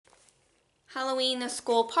Halloween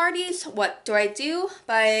School Parties, What Do I Do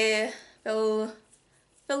by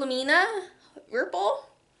Philomena Ripple.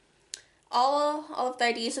 All of the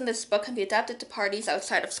ideas in this book can be adapted to parties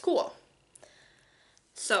outside of school.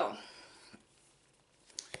 So,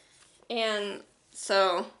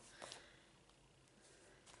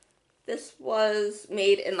 this was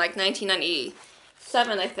made in like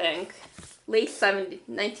 1997, I think. The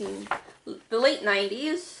late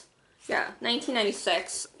 90s. Yeah,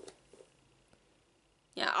 1996.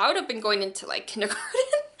 Yeah, I would have been going into like kindergarten.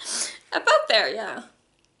 About there, yeah.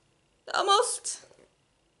 Almost.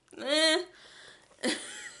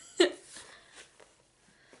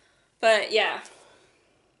 But yeah.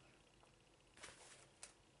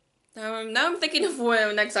 Now I'm thinking of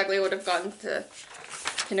when exactly I would have gotten to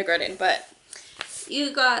kindergarten, but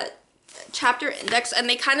you got chapter index, and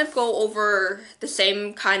they kind of go over the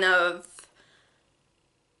same kind of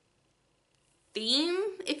theme,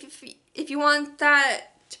 if you want that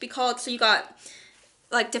to be called. So you got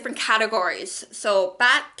like different categories. So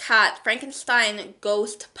bat, cat, Frankenstein,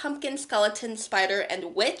 ghost, pumpkin, skeleton, spider,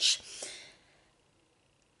 and witch.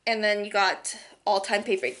 And then you got all-time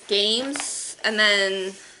favorite games, and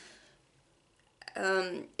then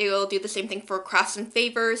it will do the same thing for crafts and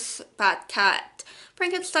favors: bat, cat,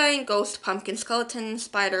 Frankenstein, ghost, pumpkin, skeleton,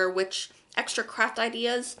 spider, witch, extra craft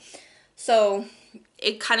ideas. So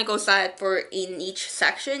it kind of goes that for in each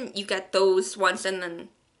section you get those ones and then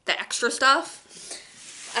the extra stuff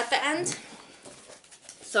at the end.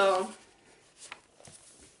 So,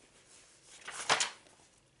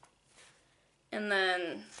 and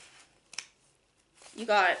then you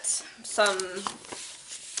got some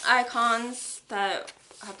icons that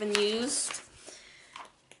have been used.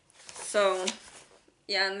 So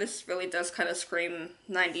yeah, and this really does kind of scream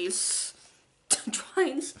 90s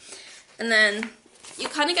drawings. And then you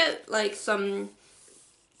kind of get like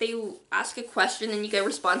they ask a question and you get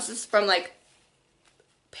responses from like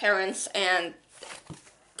parents and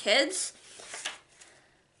kids.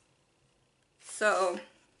 So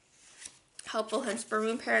helpful hints for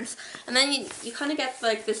room parents. And then you kind of get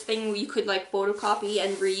like this thing where you could like photocopy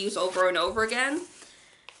and reuse over and over again.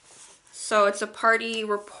 So it's a party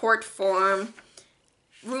report form,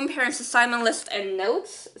 room parents assignment list, and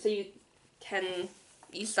notes. So you can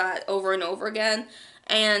use that over and over again.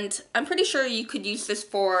 And I'm pretty sure you could use this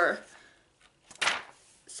for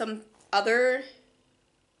some other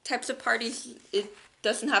types of parties. It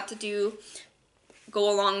doesn't have to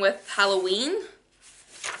go along with Halloween.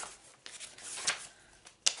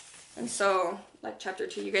 And so, like chapter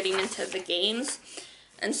 2, you're getting into the games.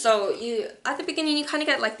 And so at the beginning, you kind of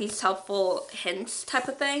get like these helpful hints type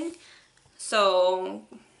of thing. So,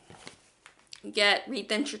 read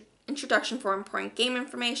the introduction for important game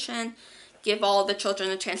information. Give all the children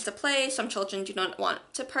a chance to play. Some children do not want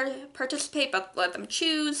to participate, but let them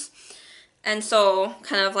choose. And so,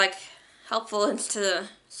 kind of like helpful hints to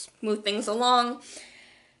smooth things along.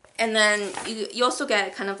 And then you also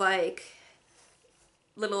get kind of like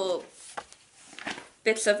little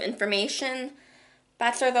bits of information.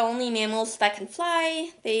 Bats are the only mammals that can fly.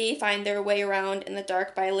 They find their way around in the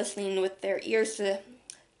dark by listening with their ears to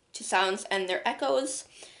sounds and their echoes.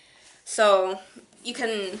 So you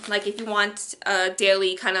can, like, if you want a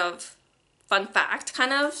daily kind of fun fact,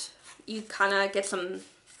 you kind of get some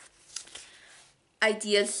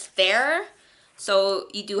ideas there. So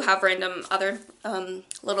you do have random other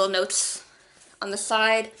little notes on the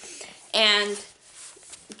side. And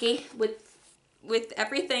with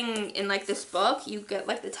everything in like this book, you get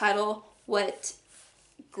like the title, what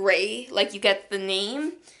grade, like you get the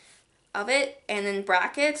name of it, and in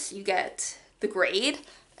brackets you get the grade.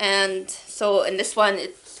 And so in this one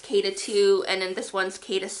it's K to 2, and in this one's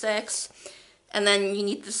K to 6. And then you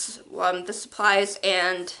need this the supplies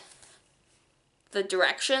and the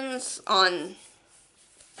directions on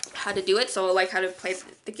how to do it, so like how to play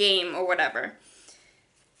the game or whatever.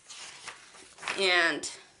 And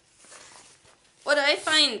what I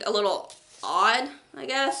find a little odd, I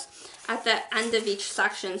guess, at the end of each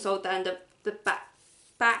section, so at the end of the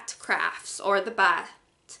bat crafts or the bat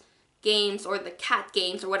games or the cat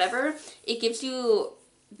games or whatever, it gives you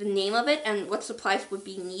the name of it and what supplies would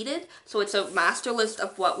be needed. So it's a master list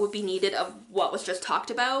of what would be needed of what was just talked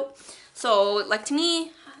about. So like to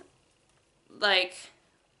me, like,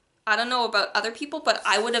 I don't know about other people, but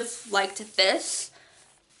I would have liked this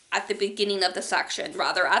at the beginning of the section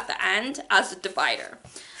rather at the end as a divider.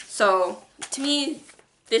 So to me,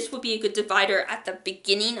 this would be a good divider at the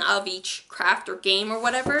beginning of each craft or game or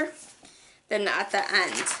whatever than at the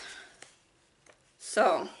end.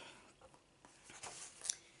 So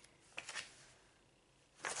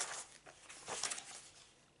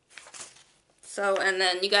So, and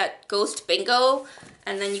then you got Ghost Bingo,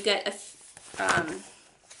 and then you get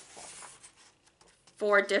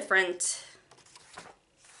 4 different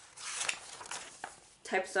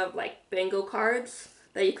types of like bingo cards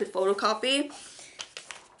that you could photocopy.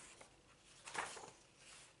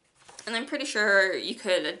 And I'm pretty sure you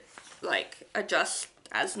could like adjust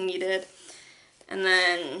as needed. And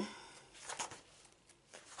then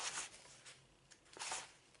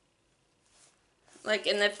like,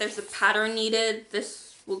 and if there's a pattern needed,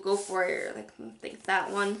 this will go for like, I think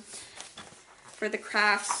that one for the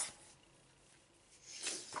crafts.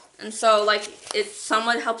 And so like it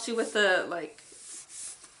somewhat helps you with the like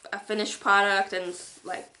a finished product and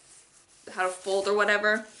like how to fold or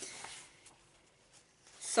whatever.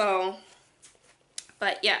 So,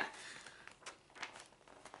 but yeah.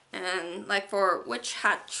 And like for Witch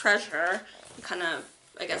Hat Treasure, kind of,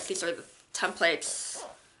 I guess these are the templates.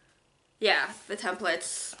 Yeah, the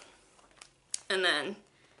templates. And then,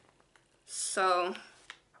 so,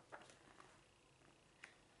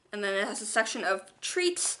 and then it has a section of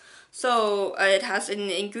treats. So it has an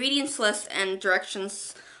ingredients list and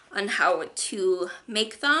directions on how to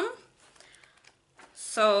make them.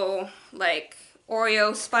 So like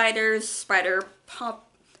Oreo spiders, spider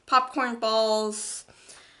popcorn balls,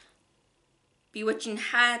 bewitching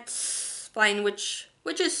hats, flying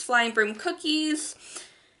witches, flying broom cookies,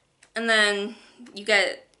 and then you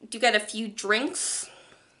get a few drinks,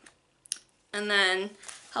 and then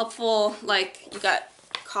helpful, like you got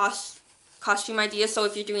costume ideas. So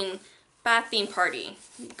if you're doing bat theme party,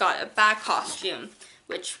 you got a bat costume,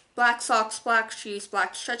 which black socks, black shoes,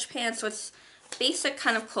 black stretch pants. So it's basic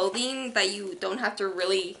kind of clothing that you don't have to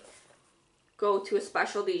really go to a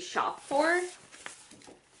specialty shop for.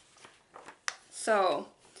 So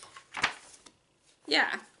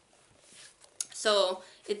yeah, so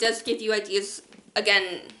it does give you ideas.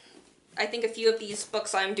 Again, I think a few of these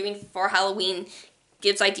books I'm doing for Halloween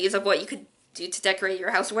gives ideas of what you could do to decorate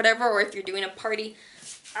your house or whatever, or if you're doing a party,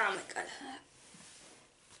 oh my god,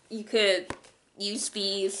 you could use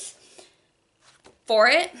these for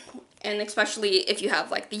it, and especially if you have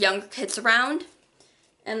like the younger kids around.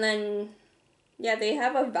 And then yeah, they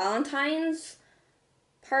have a Valentine's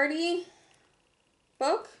party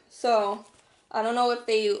book, so I don't know if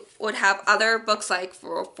they would have other books like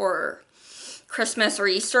for Christmas or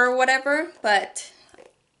Easter or whatever, but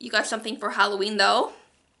you got something for Halloween though,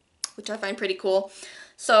 which I find pretty cool.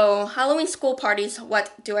 So Halloween School Parties,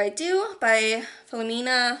 What Do I Do by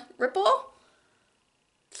Philomena Ripple.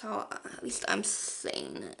 So at least I'm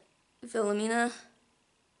saying it. Philomena.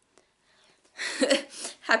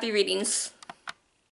 Happy readings.